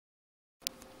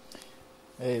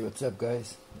Hey, what's up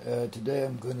guys? Today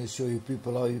I'm going to show you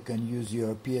people how you can use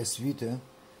your PS Vita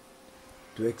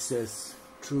to access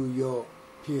through your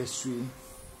PS3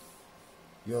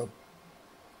 your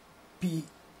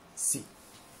PC.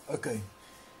 Okay,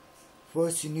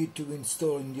 first you need to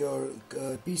install in your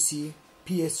PC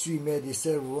PS3 Media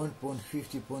Server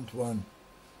 1.50.1.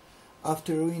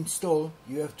 After you install,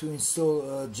 you have to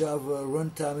install Java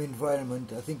runtime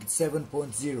environment. I think it's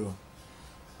 7.0.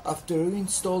 After you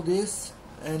install this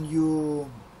and you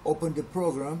open the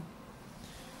program,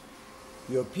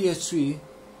 your PS3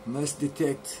 must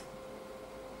detect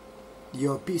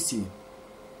your PC.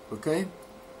 Okay?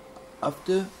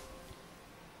 After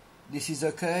this is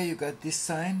okay, you got this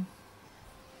sign,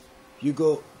 you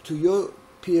go to your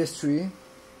PS3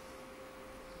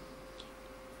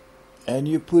 and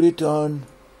you put it on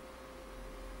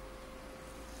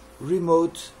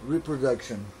remote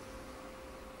reproduction.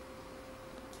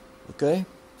 Okay,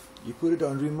 you put it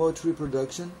on remote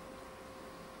reproduction,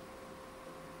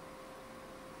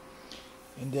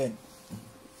 and then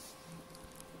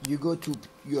you go to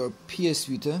your PS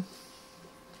Vita,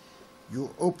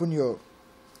 you open your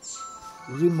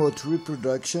remote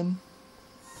reproduction.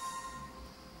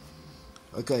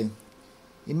 Okay,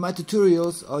 in my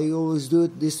tutorials I always do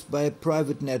this by a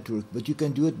private network, but you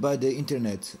can do it by the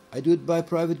internet. I do it by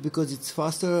private because it's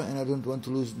faster and I don't want to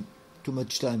lose too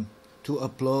much time to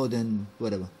upload and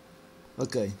whatever.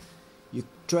 Okay, you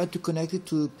try to connect it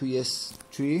to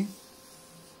PS3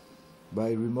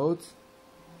 by remote.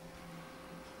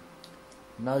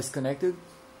 Now it's connected,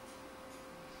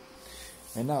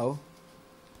 and now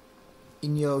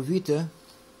in your Vita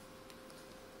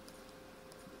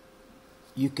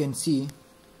you can see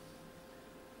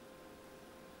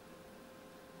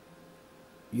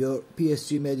your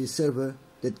PS3 Media server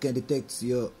that can detect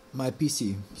my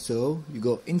PC. So you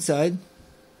go inside,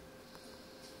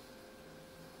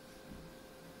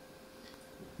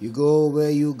 you go where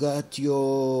you got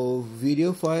your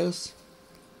video files,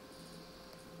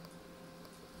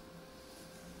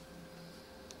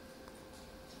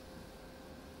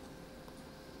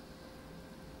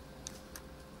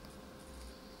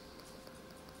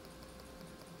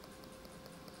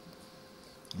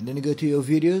 and then you go to your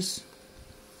videos,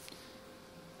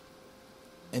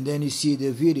 and then you see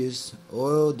the videos,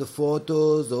 all the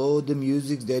photos, all the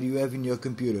music that you have in your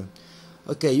computer.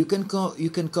 Okay, you can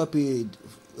copy it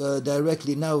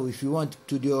directly now if you want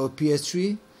to your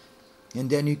PS3, and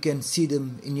then you can see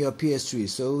them in your PS3.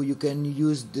 So you can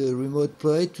use the remote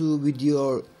play with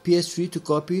your PS3 to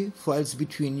copy files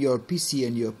between your PC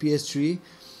and your PS3,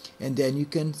 and then you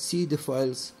can see the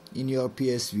files in your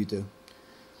PS Vita.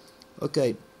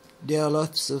 Okay, there are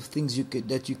lots of things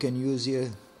that you can use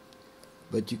here,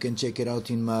 but you can check it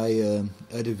out in my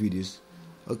other videos.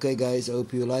 Okay guys, I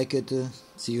hope you like it.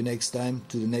 See you next time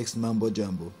to the next Mambo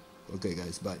Jumbo. Okay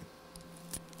guys, bye.